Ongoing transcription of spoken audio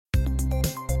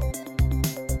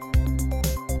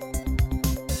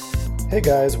Hey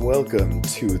guys, welcome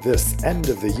to this end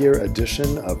of the year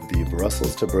edition of the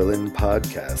Brussels to Berlin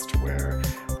podcast, where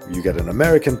you get an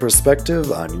American perspective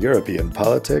on European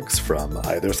politics from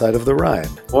either side of the Rhine.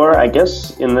 Or I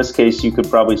guess in this case, you could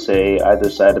probably say either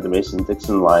side of the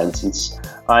Mason-Dixon line, since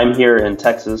I'm here in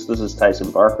Texas, this is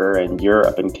Tyson Barker, and you're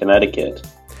up in Connecticut.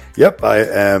 Yep, I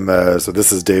am. So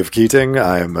this is Dave Keating.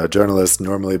 I am a journalist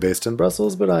normally based in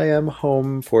Brussels, but I am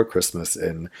home for Christmas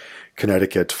in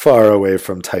Connecticut, far away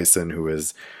from Tyson, who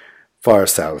is far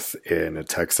south in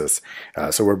Texas.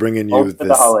 So we're bringing you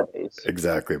the holidays.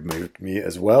 Exactly, me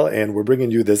as well. And we're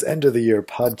bringing you this end of the year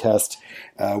podcast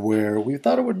where we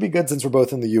thought it would be good, since we're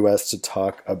both in the U.S., to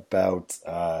talk about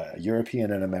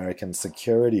European and American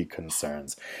security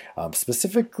concerns.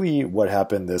 Specifically what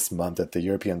happened this month at the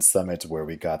European Summit, where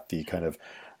we got the kind of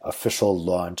official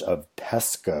launch of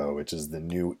PESCO, which is the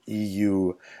new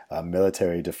EU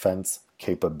military defense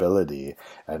capability,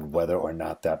 and whether or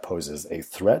not that poses a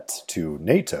threat to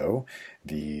NATO,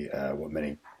 the what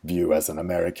many view as an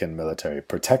American military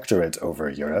protectorate over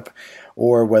Europe,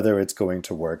 or whether it's going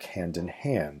to work hand in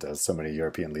hand, as so many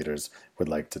European leaders would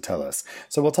like to tell us.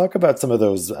 So we'll talk about some of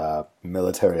those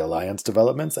military alliance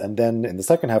developments, and then in the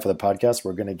second half of the podcast,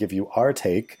 we're going to give you our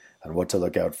take on what to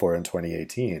look out for in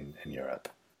 2018 in Europe.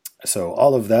 So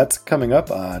all of that's coming up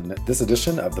on this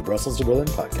edition of the Brussels to Berlin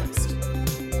podcast.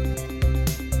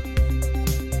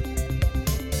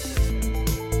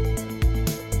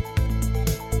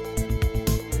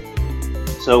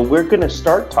 So we're going to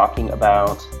start talking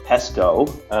about PESCO.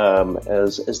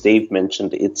 As Dave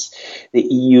mentioned, it's the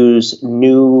EU's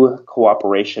new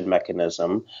cooperation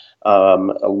mechanism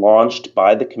launched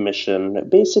by the Commission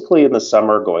basically in the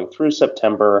summer going through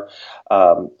September,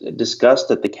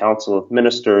 discussed at the Council of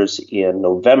Ministers in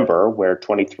November, where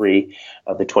 23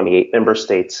 of the 28 member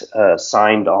states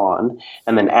signed on,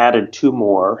 and then added 2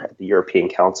 more at the European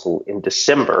Council in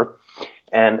December.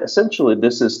 And essentially,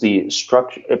 this is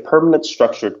a permanent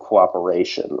structured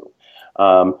cooperation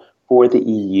for the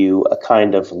EU, a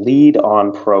kind of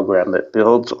lead-on program that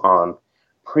builds on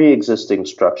pre-existing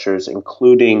structures,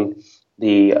 including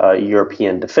the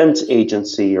European Defense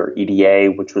Agency, or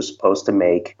EDA, which was supposed to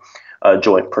make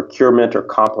joint procurement or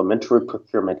complementary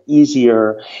procurement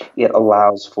easier. It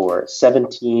allows for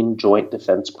 17 joint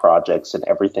defense projects, and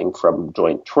everything from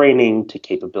joint training to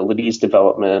capabilities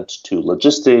development to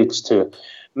logistics to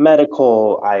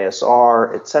medical,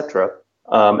 ISR, etc.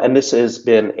 And this has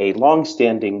been a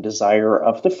longstanding desire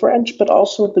of the French, but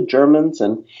also of the Germans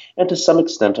and to some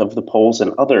extent of the Poles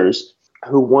and others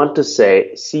who want to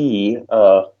see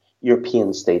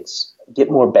European states get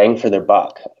more bang for their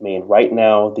buck. I mean, right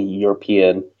now, the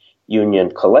European Union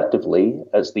collectively,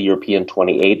 as the European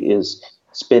 28, is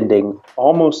spending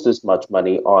almost as much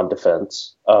money on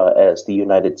defense as the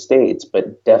United States,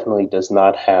 but definitely does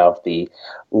not have the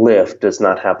lift, does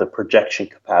not have the projection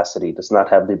capacity, does not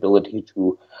have the ability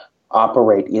to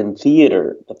operate in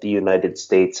theater that the United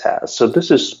States has. So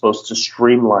this is supposed to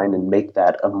streamline and make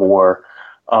that a more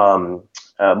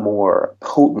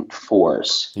potent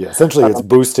force. Yeah, essentially it's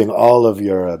boosting all of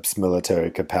Europe's military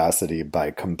capacity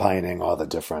by combining all the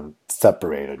different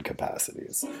separated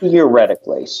capacities.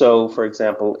 Theoretically. So, for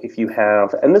example, if you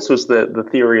have, and this was the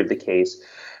theory of the case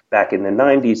back in the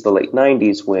 90s, the late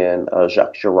 90s, when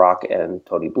Jacques Chirac and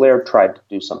Tony Blair tried to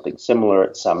do something similar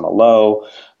at Saint-Malo,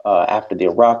 after the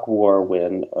Iraq War,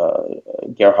 when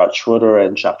Gerhard Schröder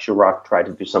and Jacques Chirac tried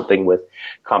to do something with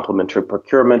complementary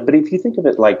procurement. But if you think of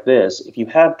it like this, if you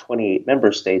have 28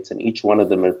 member states and each one of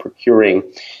them are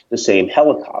procuring the same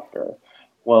helicopter,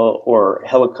 well, or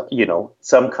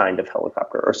some kind of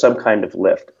helicopter or some kind of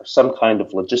lift or some kind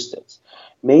of logistics,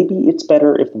 maybe it's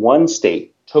better if one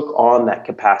state took on that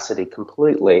capacity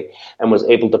completely and was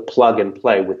able to plug and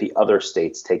play with the other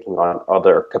states taking on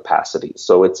other capacities.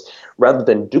 So it's, rather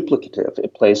than duplicative,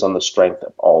 it plays on the strength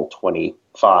of all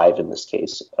 25, in this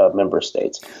case, member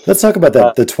states. Let's talk about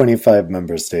that, the 25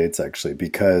 member states, actually,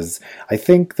 because I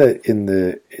think that in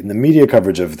the media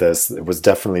coverage of this, it was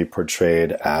definitely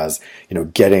portrayed as,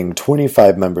 getting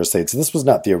 25 member states. And this was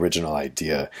not the original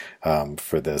idea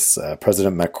for this.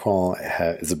 President Macron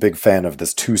is a big fan of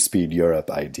this two-speed Europe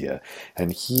idea,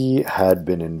 and he had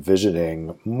been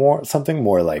envisioning something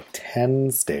more like 10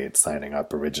 states signing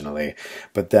up originally,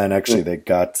 but then actually they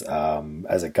got,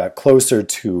 as it got closer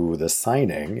to the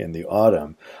signing in the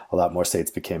autumn, a lot more states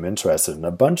became interested, and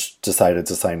a bunch decided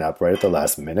to sign up right at the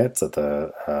last minute at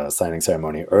the signing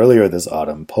ceremony earlier this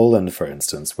autumn. Poland, for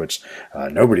instance, which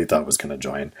nobody thought was going to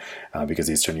join because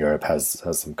Eastern Europe has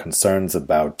some concerns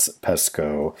about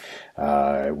PESCO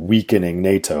weakening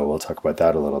NATO. We'll talk about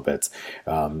that a little bit.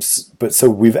 But so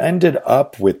we've ended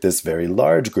up with this very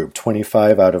large group,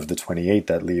 25 out of the 28.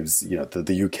 That leaves,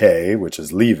 the UK, which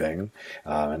is leaving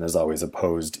and has always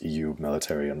opposed EU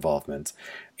military involvement.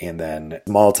 And then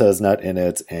Malta is not in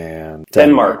it, and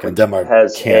Denmark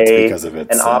has can't because of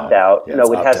its an opt-out.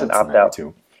 No, it has an opt-out.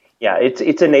 Yeah,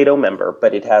 it's a NATO member,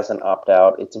 but it has an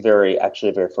opt-out. It's actually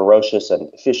a very ferocious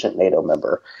and efficient NATO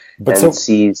member,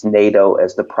 sees NATO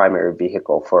as the primary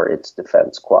vehicle for its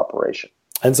defense cooperation.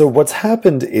 And so what's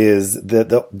happened is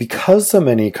that because so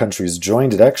many countries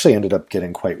joined, it actually ended up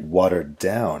getting quite watered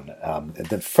down.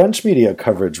 The French media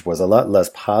coverage was a lot less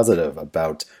positive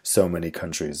about so many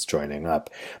countries joining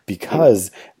up because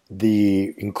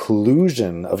the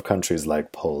inclusion of countries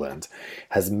like Poland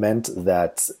has meant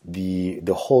that the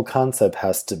whole concept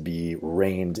has to be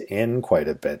reined in quite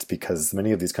a bit because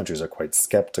many of these countries are quite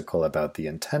skeptical about the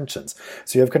intentions.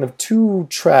 So you have kind of two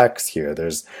tracks here.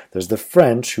 There's the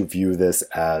French who view this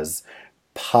as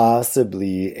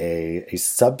possibly a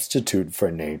substitute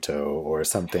for NATO or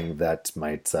something that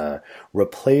might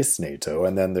replace NATO.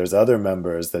 And then there's other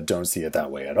members that don't see it that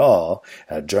way at all.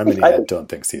 Germany, I don't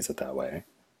think sees it that way.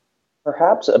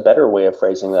 Perhaps a better way of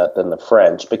phrasing that than the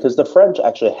French, because the French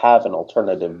actually have an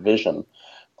alternative vision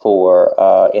for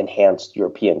enhanced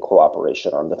European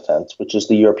cooperation on defense, which is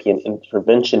the European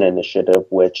Intervention Initiative,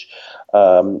 which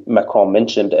Macron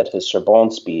mentioned at his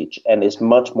Sorbonne speech, and is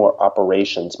much more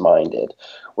operations-minded,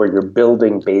 where you're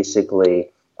building basically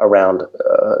around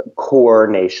core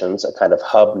nations, a kind of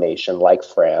hub nation like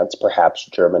France, perhaps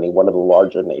Germany, one of the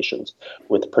larger nations,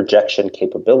 with projection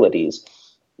capabilities.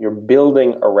 You're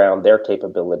building around their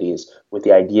capabilities with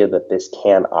the idea that this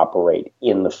can operate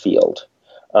in the field.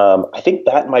 I think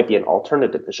that might be an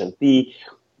alternative vision.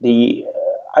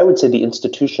 I would say the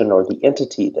institution or the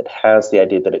entity that has the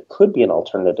idea that it could be an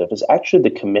alternative is actually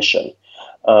the Commission.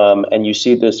 And you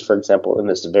see this, for example, in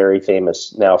this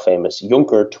now famous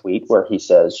Juncker tweet where he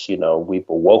says, we've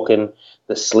awoken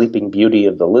the sleeping beauty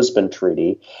of the Lisbon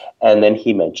Treaty. And then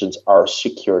he mentions our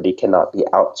security cannot be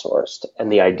outsourced.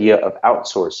 And the idea of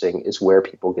outsourcing is where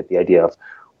people get the idea of,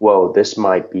 whoa, this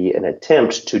might be an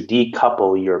attempt to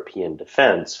decouple European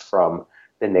defense from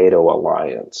the NATO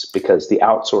alliance, because the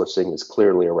outsourcing is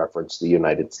clearly a reference to the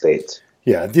United States.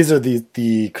 Yeah, these are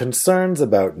the concerns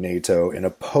about NATO in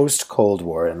a post-Cold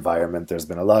War environment. There's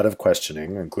been a lot of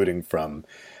questioning, including from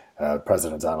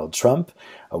President Donald Trump.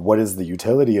 What is the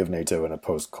utility of NATO in a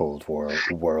post-Cold War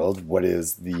world?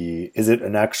 Is it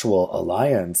an actual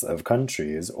alliance of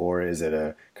countries, or is it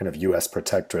a kind of U.S.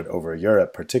 protectorate over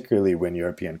Europe, particularly when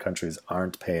European countries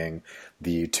aren't paying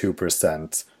the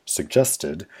 2%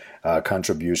 suggested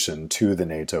contribution to the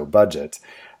NATO budget?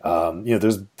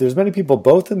 There's many people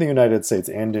both in the United States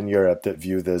and in Europe that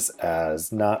view this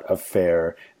as not a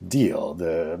fair deal.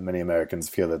 Many Americans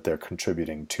feel that they're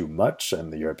contributing too much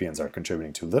and the Europeans are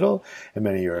contributing too little. And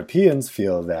many Europeans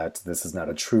feel that this is not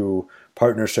a true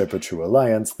partnership, a true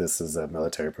alliance. This is a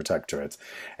military protectorate.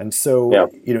 And so,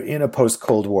 in a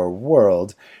post-Cold War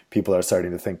world, people are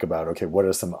starting to think about, okay, what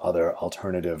are some other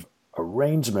alternative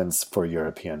arrangements for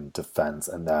European defense,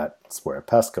 and that's where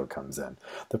PESCO comes in.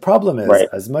 The problem is,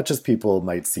 as much as people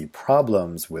might see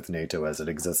problems with NATO as it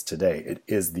exists today, it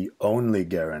is the only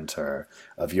guarantor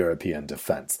of European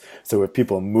defense. So if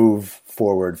people move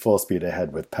forward full speed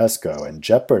ahead with PESCO and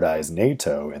jeopardize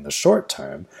NATO in the short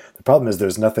term, the problem is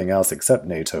there's nothing else except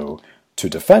NATO to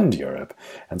defend Europe.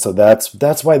 And so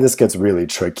that's why this gets really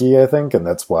tricky, I think, and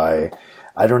that's why,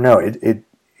 I don't know,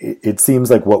 it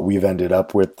seems like what we've ended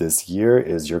up with this year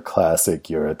is your classic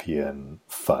European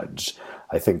fudge.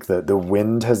 I think that the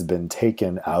wind has been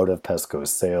taken out of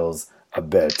PESCO's sails a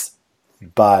bit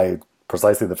by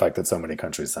precisely the fact that so many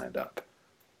countries signed up.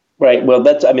 Right. Well,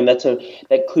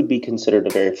 that could be considered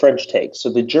a very French take. So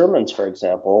the Germans, for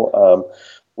example,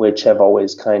 which have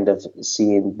always kind of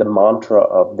seen the mantra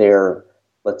of their,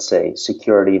 let's say,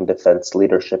 security and defense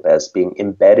leadership as being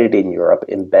embedded in Europe,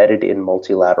 embedded in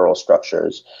multilateral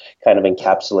structures, kind of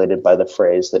encapsulated by the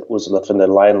phrase that Ursula von der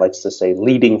Leyen likes to say,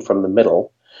 leading from the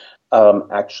middle,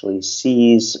 actually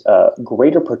sees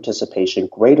greater participation,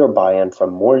 greater buy-in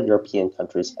from more European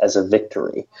countries as a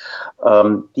victory.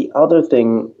 The other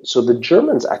thing, so the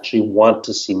Germans actually want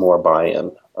to see more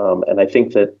buy-in, and I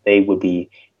think that they would be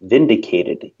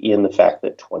vindicated in the fact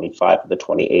that 25 of the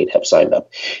 28 have signed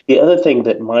up. The other thing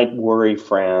that might worry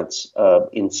France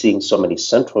in seeing so many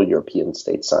Central European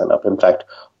states sign up, in fact,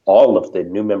 all of the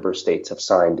new member states have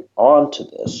signed on to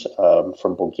this,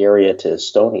 from Bulgaria to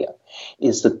Estonia,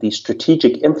 is that the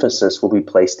strategic emphasis will be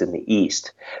placed in the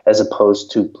East as opposed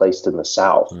to placed in the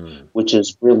South, which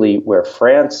is really where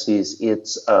France sees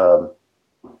its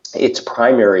its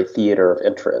primary theater of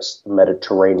interest, the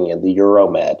Mediterranean, the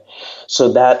Euromed.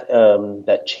 So that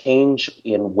that change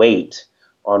in weight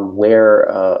on where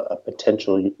a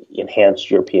potential enhanced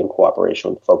European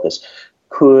cooperation would focus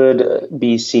could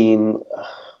be seen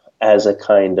as a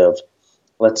kind of,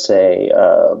 let's say,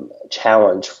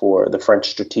 challenge for the French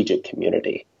strategic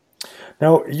community.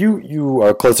 Now, you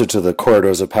are closer to the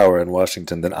corridors of power in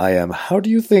Washington than I am. How do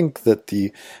you think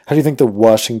the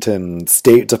Washington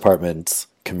State Department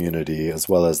community, as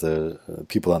well as the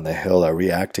people on the Hill, are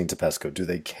reacting to PESCO? Do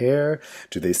they care?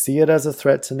 Do they see it as a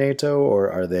threat to NATO,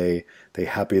 or are they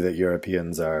happy that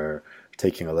Europeans are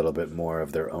taking a little bit more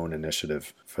of their own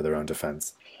initiative for their own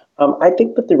defense? I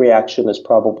think that the reaction is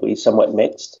probably somewhat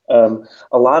mixed. A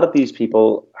lot of these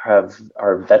people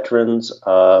are veterans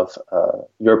of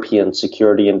European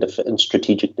security and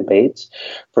strategic debates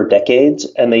for decades,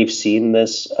 and they've seen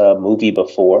this movie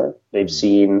before. They've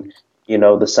seen,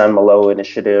 the Saint-Malo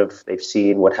initiative. They've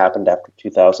seen what happened after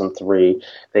 2003.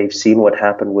 They've seen what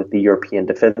happened with the European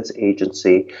Defense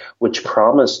Agency, which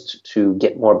promised to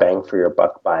get more bang for your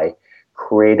buck by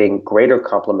creating greater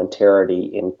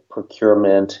complementarity in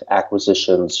procurement,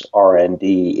 acquisitions,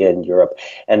 R&D in Europe,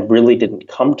 and really didn't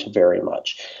come to very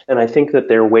much. And I think that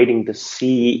they're waiting to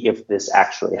see if this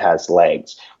actually has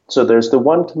legs. So there's the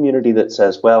one community that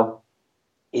says, well,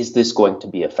 is this going to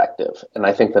be effective? And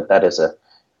I think that is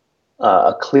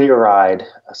a clear-eyed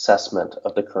assessment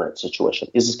of the current situation.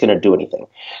 Is this going to do anything?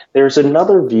 There's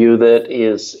another view that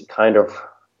is kind of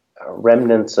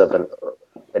remnants of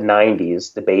the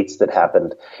 90s debates that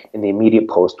happened in the immediate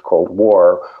post-Cold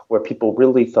War, where people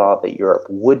really thought that Europe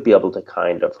would be able to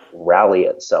kind of rally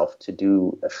itself to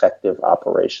do effective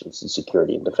operations in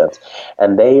security and defense.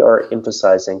 And they are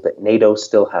emphasizing that NATO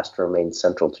still has to remain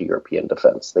central to European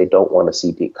defense. They don't want to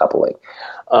see decoupling.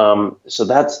 So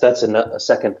that's a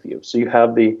second view. So you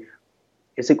have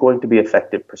is it going to be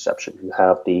effective perception? You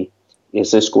have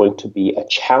is this going to be a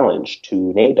challenge to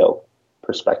NATO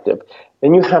perspective?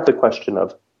 Then you have the question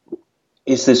of,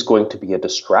 is this going to be a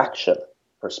distraction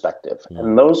perspective? Yeah.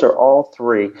 And those are all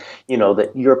three,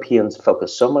 that Europeans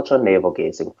focus so much on navel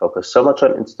gazing, focus so much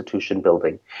on institution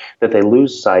building, that they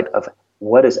lose sight of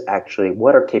what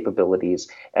are capabilities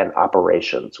and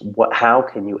operations? How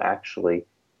can you actually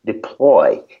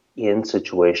deploy in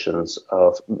situations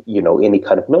of, any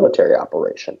kind of military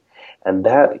operation? And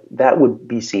that would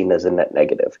be seen as a net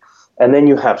negative. And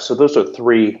then so those are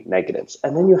three negatives.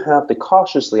 And then you have the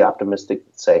cautiously optimistic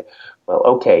that say, well,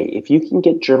 okay, if you can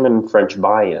get German and French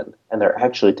buy-in, and they're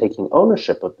actually taking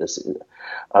ownership of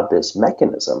this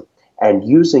mechanism and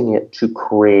using it to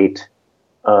create,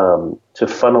 to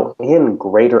funnel in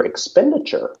greater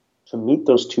expenditure to meet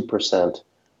those 2%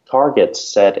 targets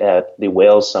set at the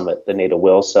NATO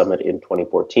Wales Summit in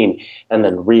 2014, and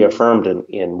then reaffirmed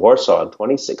in Warsaw in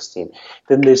 2016,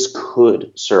 then this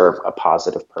could serve a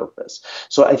positive purpose.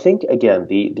 So I think, again,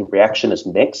 the reaction is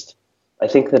mixed. I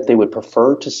think that they would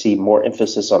prefer to see more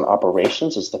emphasis on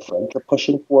operations, as the French are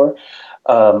pushing for,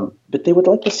 but they would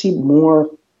like to see more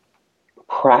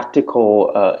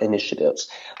practical initiatives,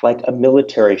 like a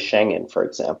military Schengen, for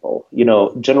example.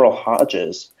 General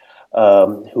Hodges,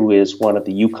 who is one of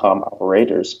the EUCOM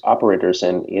operators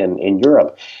in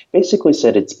Europe, basically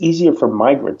said it's easier for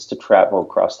migrants to travel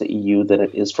across the EU than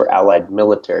it is for allied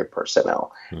military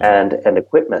personnel and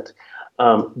equipment.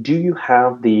 Do you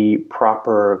have the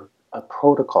proper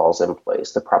protocols in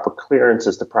place, the proper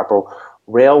clearances, the proper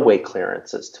railway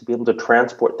clearances to be able to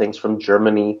transport things from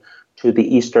Germany to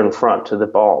the Eastern Front, to the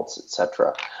Balts,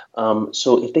 etc.?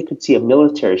 So if they could see a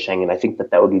military Schengen, I think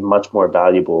that would be much more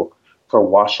valuable for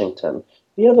Washington.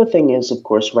 The other thing is, of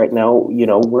course, right now,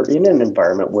 we're in an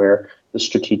environment where the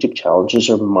strategic challenges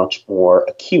are much more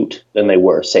acute than they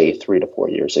were, say, 3 to 4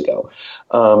 years ago.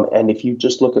 And if you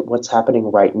just look at what's happening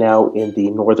right now in the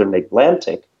Northern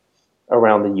Atlantic,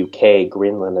 around the UK,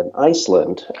 Greenland, and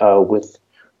Iceland, with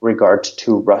regard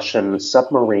to Russian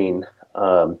submarine,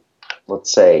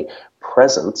 let's say,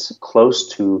 presence close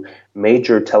to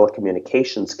major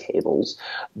telecommunications cables,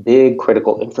 big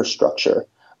critical infrastructure,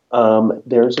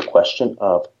 there's a question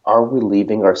of, are we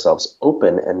leaving ourselves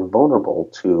open and vulnerable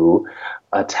to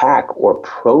attack or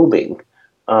probing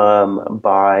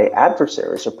by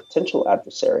adversaries or potential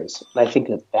adversaries? And I think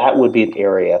that would be an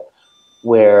area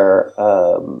where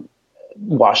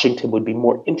Washington would be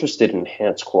more interested in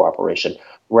enhanced cooperation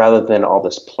rather than all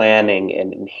this planning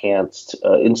and enhanced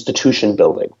institution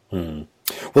building.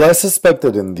 Well, I suspect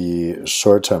that in the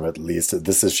short term, at least,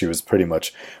 this issue is pretty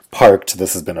much parked.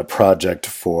 This has been a project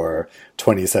for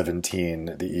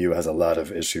 2017. The EU has a lot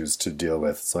of issues to deal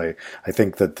with. So I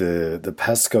think that the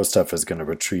PESCO stuff is going to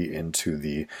retreat into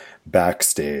the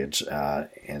backstage,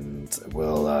 and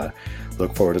we'll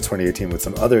look forward to 2018 with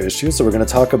some other issues. So we're going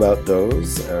to talk about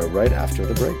those right after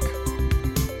the break.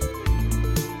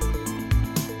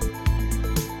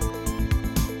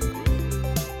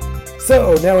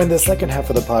 So now in the second half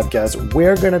of the podcast,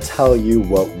 we're going to tell you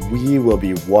what we will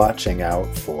be watching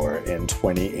out for in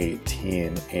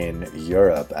 2018 in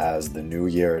Europe as the new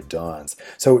year dawns.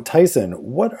 So Tyson,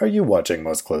 what are you watching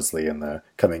most closely in the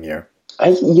coming year?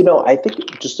 I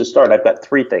think just to start, I've got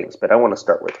three things, but I want to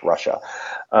start with Russia.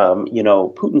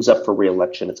 Putin's up for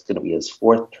re-election. It's going to be his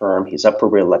fourth term. He's up for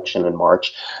re-election in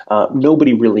March.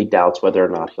 Nobody really doubts whether or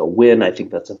not he'll win. I think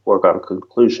that's a foregone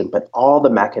conclusion. But all the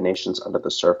machinations under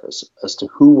the surface as to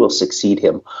who will succeed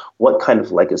him, what kind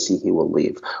of legacy he will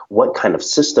leave, what kind of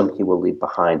system he will leave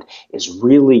behind is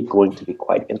really going to be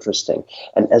quite interesting.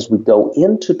 And as we go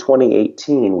into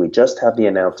 2018, we just have the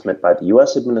announcement by the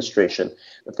U.S. administration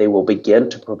that they will begin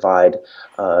to provide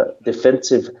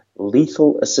defensive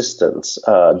lethal assistance,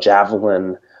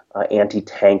 Javelin,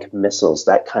 anti-tank missiles,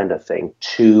 that kind of thing,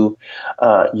 to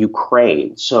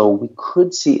Ukraine. So we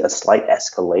could see a slight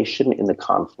escalation in the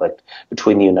conflict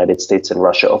between the United States and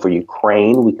Russia over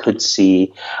Ukraine. We could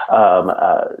see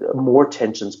more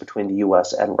tensions between the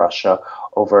U.S. and Russia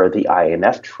over the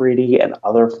INF Treaty and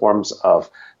other forms of,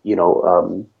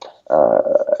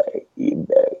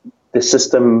 the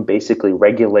system basically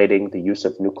regulating the use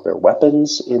of nuclear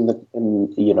weapons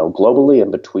globally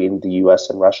and between the U.S.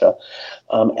 and Russia.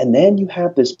 And then you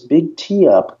have this big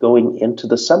tee-up going into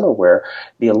the summer where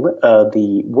the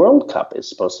World Cup is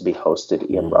supposed to be hosted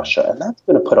in Russia. And that's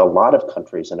going to put a lot of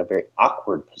countries in a very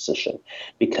awkward position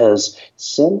because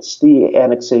since the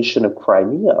annexation of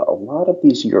Crimea, a lot of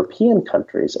these European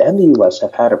countries and the U.S.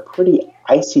 have had a pretty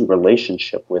icy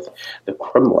relationship with the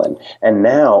Kremlin. And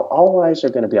now all eyes are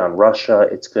going to be on Russia.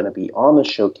 It's going to be on the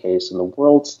showcase and the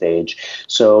world stage.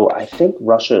 So I think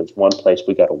Russia is one place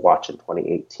we got to watch in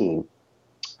 2018.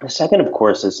 The second, of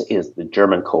course, is the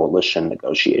German coalition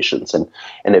negotiations and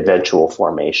eventual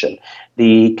formation.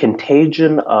 The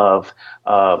contagion of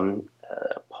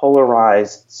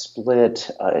polarized, split,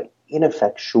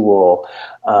 ineffectual,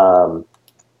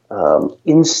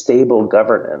 unstable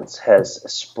governance has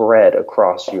spread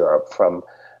across Europe from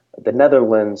the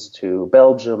Netherlands to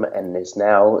Belgium, and is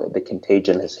now the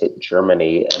contagion has hit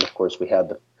Germany. And of course, we had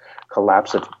the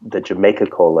collapse of the Jamaica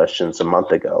coalitions a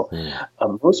month ago.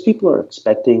 Most people are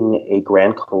expecting a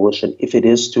grand coalition, if it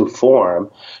is to form,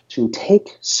 to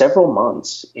take several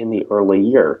months in the early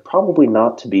year, probably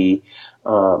not to be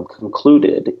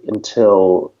concluded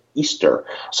until Easter.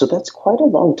 So that's quite a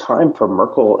long time for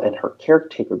Merkel and her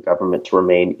caretaker government to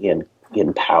remain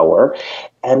in power.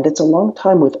 And it's a long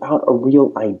time without a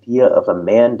real idea of a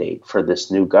mandate for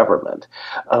this new government.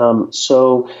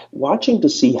 So watching to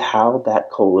see how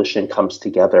that coalition comes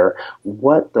together,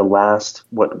 what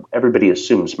everybody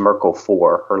assumes Merkel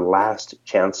for her last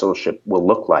chancellorship will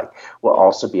look like, will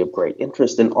also be of great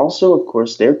interest. And also, of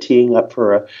course, they're teeing up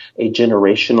for a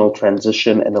generational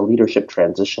transition and a leadership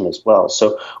transition as well.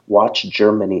 So watch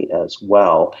Germany as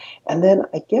well. And then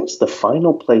I guess the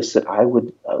final place that I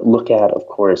would look at, of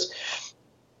course,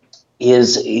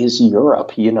 is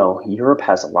Europe. Europe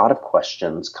has a lot of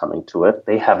questions coming to it.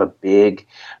 They have the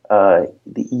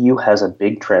EU has a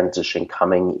big transition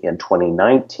coming in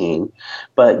 2019,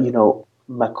 but,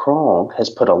 Macron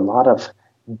has put a lot of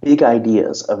big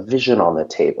ideas, a vision on the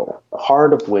table, the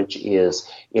heart of which is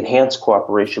enhanced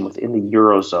cooperation within the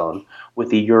Eurozone with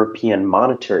the European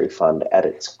Monetary Fund at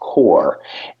its core.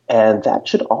 And that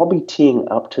should all be teeing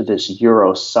up to this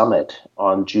Euro summit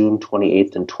on June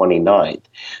 28th and 29th.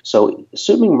 So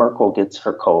assuming Merkel gets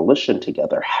her coalition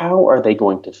together, how are they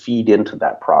going to feed into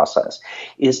that process?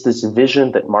 Is this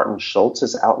vision that Martin Schulz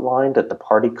has outlined at the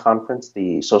party conference,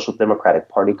 the Social Democratic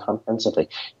Party conference of the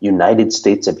United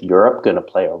States of Europe, going to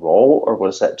play a role, or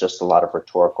was that just a lot of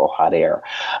rhetorical hot air?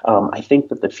 I think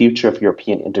that the future of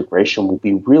European integration will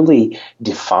be really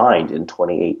defined in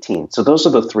 2018. So those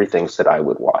are the three things that I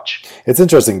would watch. It's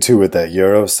interesting, too, with that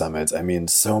Euro summit. I mean,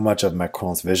 so much of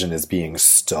Macron's vision is being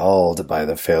stalled by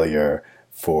the failure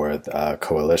for the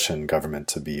coalition government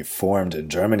to be formed in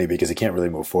Germany, because he can't really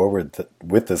move forward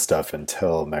with this stuff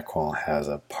until Macron has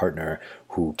a partner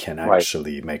who can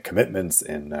actually make commitments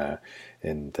in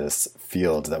this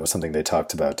field. That was something they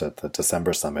talked about at the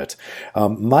December summit.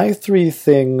 My three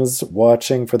things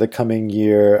watching for the coming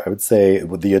year, I would say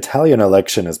the Italian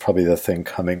election is probably the thing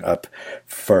coming up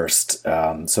first.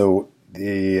 So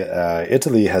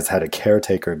Italy has had a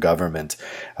caretaker government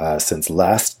since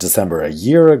last December, a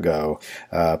year ago.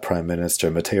 Prime Minister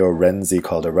Matteo Renzi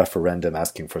called a referendum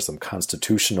asking for some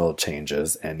constitutional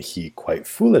changes, and he quite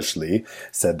foolishly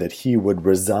said that he would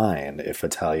resign if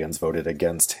Italians voted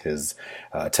against his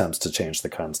attempts to change the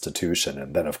constitution.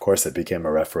 And then, of course, it became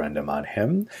a referendum on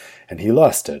him, and he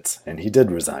lost it, and he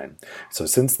did resign. So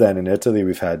since then, in Italy,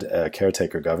 we've had a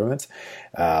caretaker government,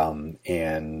 and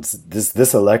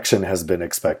this election has been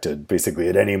expected basically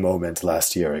at any moment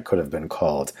last year. It could have been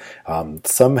called.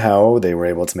 Somehow they were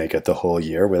able to make it the whole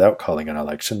year without calling an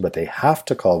election, but they have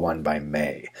to call one by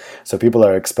May. So people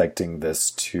are expecting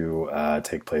this to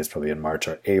take place probably in March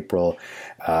or April.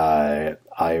 I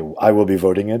will be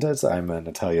voting in it. I'm an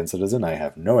Italian citizen. I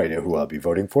have no idea who I'll be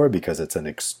voting for because it's an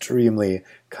extremely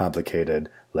complicated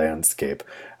landscape.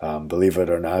 Believe it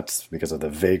or not, because of the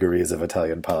vagaries of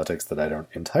Italian politics that I don't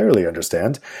entirely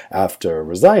understand, after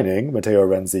resigning, Matteo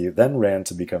Renzi then ran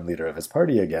to become leader of his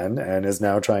party again and is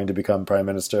now trying to become prime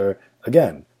minister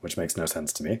again, which makes no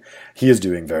sense to me. He is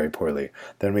doing very poorly.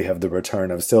 Then we have the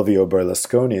return of Silvio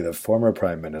Berlusconi, the former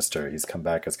prime minister. He's come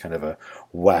back as kind of a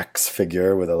wax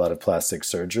figure with a lot of plastic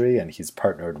surgery, and he's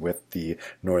partnered with the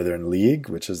Northern League,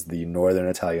 which is the Northern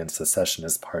Italian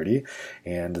secessionist party,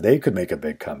 and they could make a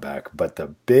big comeback. But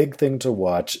the big thing to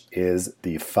watch is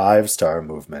the Five Star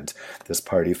Movement, this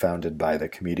party founded by the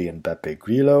comedian Beppe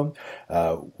Grillo,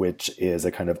 which is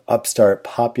a kind of upstart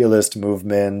populist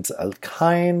movement, a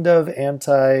kind of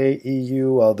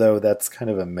anti-EU, although that's kind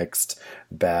of a mixed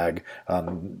bag.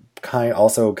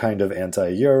 Also kind of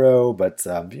anti-Euro, but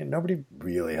nobody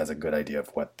really has a good idea of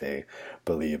what they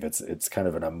believe. It's kind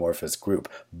of an amorphous group,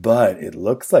 but it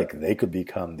looks like they could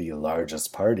become the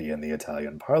largest party in the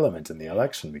Italian parliament in the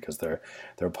election because they're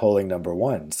polling number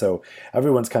one. So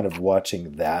everyone's kind of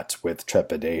watching that with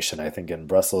trepidation. I think in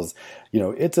Brussels,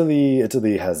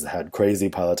 Italy has had crazy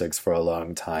politics for a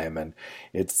long time, and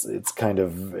it's kind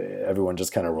of everyone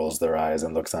just kind of rolls their eyes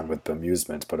and looks on with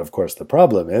bemusement. But of course, the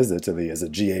problem is Italy is a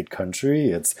G8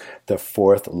 country. It's the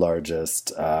fourth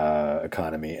largest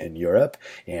economy in Europe,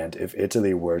 and if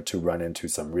Italy were to run into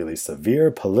some really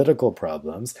severe political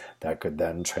problems, that could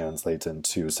then translate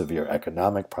into severe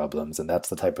economic problems, and that's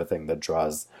the type of thing that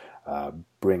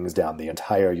brings down the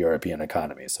entire European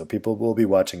economy. So people will be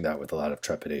watching that with a lot of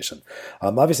trepidation.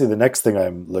 Obviously, the next thing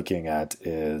I'm looking at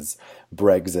is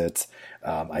Brexit.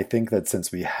 I think that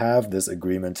since we have this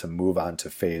agreement to move on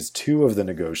to phase 2 of the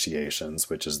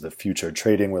negotiations, which is the future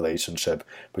trading relationship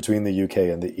between the UK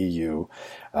and the EU,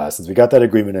 since we got that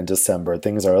agreement in December,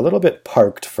 things are a little bit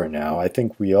parked for now. I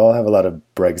think we all have a lot of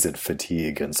Brexit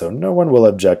fatigue, and so no one will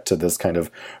object to this kind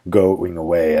of going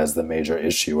away as the major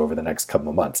issue over the next couple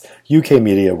of months. UK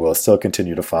media will still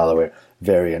continue to follow it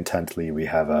very intently. We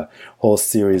have a whole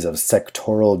series of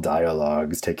sectoral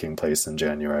dialogues taking place in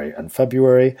January and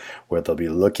February, where they'll be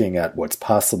looking at what's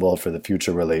possible for the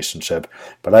future relationship.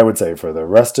 But I would say for the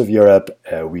rest of Europe,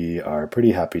 we are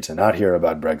pretty happy to not hear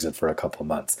about Brexit for a couple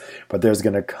months. But there's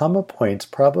going to come a point,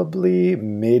 probably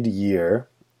mid-year,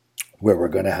 where we're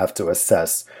going to have to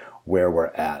assess where we're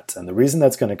at. And the reason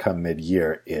that's going to come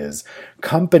mid-year is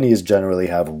companies generally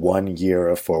have 1 year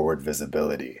of forward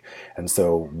visibility. And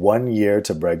so 1 year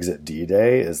to Brexit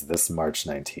D-Day is this March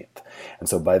 19th. And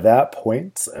so by that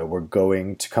point,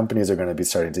 companies are going to be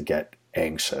starting to get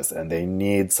anxious, and they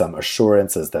need some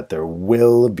assurances that there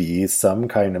will be some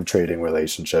kind of trading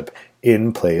relationship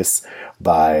in place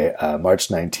by March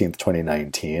 19th,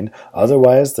 2019.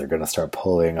 Otherwise, they're going to start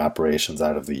pulling operations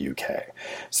out of the UK.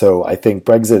 So I think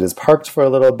Brexit is parked for a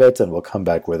little bit and will come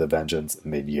back with a vengeance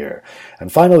mid-year.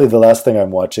 And finally, the last thing I'm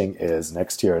watching is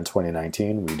next year in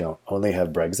 2019, we don't only have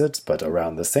Brexit, but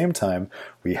around the same time,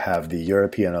 we have the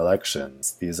European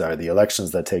elections. These are the elections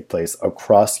that take place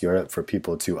across Europe for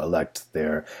people to elect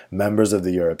their members of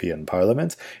the European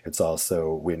Parliament. It's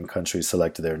also when countries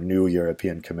select their new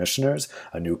European commissioners.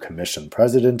 A new commission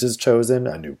president is chosen,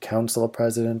 a new council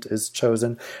president is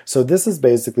chosen. So this is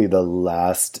basically the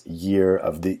last year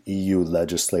of the EU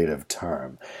legislative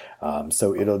term.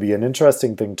 So it'll be an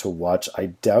interesting thing to watch. I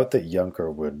doubt that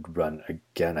Juncker would run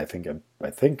again. I think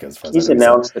as far as he's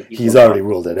announced that he's already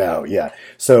ruled it out. Yeah.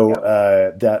 So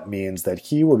that means that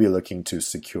he will be looking to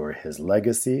secure his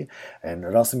legacy, and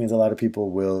it also means a lot of people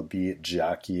will be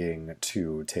jockeying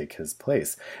to take his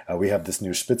place. We have this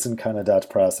new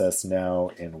Spitzenkandidat process now,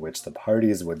 in which the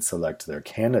parties would select their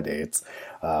candidates,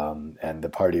 and the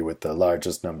party with the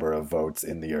largest number of votes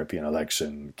in the European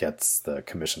election gets the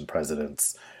Commission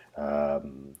president's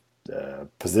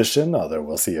position, although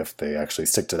we'll see if they actually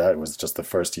stick to that. It was just the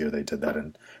first year they did that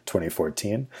in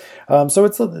 2014. So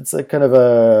it's a kind of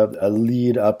a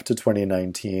lead up to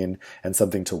 2019 and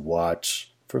something to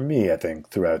watch for me, I think,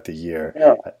 throughout the year.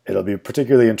 Yeah. It'll be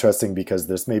particularly interesting because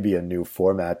this may be a new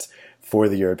format for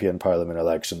the European Parliament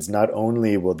elections. Not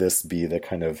only will this be the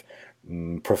kind of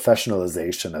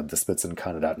professionalization of the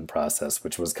Spitzenkandidaten process,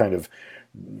 which was kind of...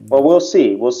 Well, we'll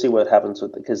see. We'll see what happens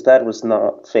with it, because that was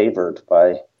not favored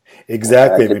by...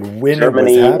 Exactly. I mean, when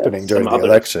Germany it was happening during the others.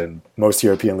 election, most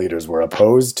European leaders were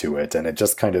opposed to it. And it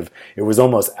just kind of, it was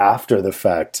almost after the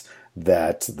fact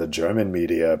that the German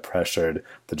media pressured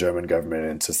the German government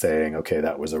into saying, okay,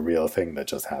 that was a real thing that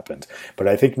just happened. But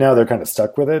I think now they're kind of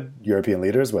stuck with it, European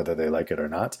leaders, whether they like it or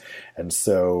not. And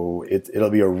so it'll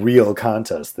be a real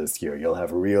contest this year. You'll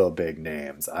have real big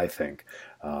names, I think,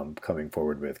 coming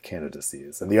forward with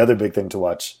candidacies. And the other big thing to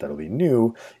watch that'll be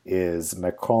new is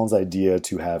Macron's idea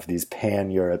to have these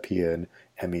pan-European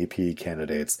MEP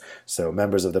candidates, so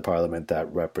members of the parliament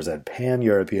that represent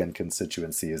pan-European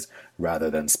constituencies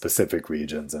rather than specific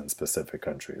regions and specific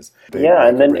countries. Yeah,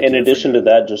 and then in addition to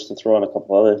that, just to throw in a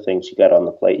couple other things you got on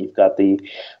the plate, you've got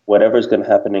whatever's going to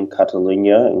happen in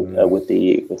Catalonia with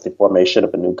the formation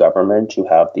of a new government. You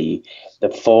have the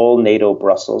full NATO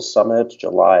Brussels summit,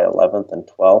 July 11th and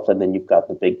 12th, and then you've got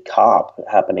the big COP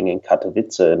happening in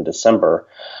Katowice in December.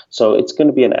 So it's going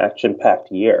to be an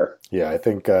action-packed year. Yeah, I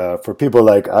think for people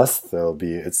like us, it'll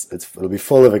be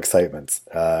full of excitement,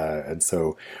 and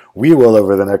so we will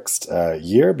over the next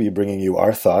year be bringing you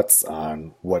our thoughts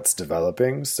on what's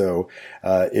developing. So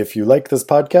if you like this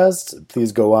podcast,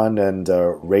 please go on and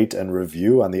rate and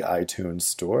review on the iTunes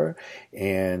store,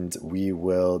 and we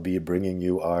will be bringing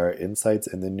you our insights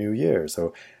in the new year.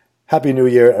 So Happy New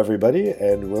Year, everybody,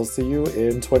 and we'll see you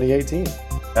in 2018.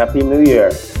 Happy New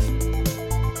Year.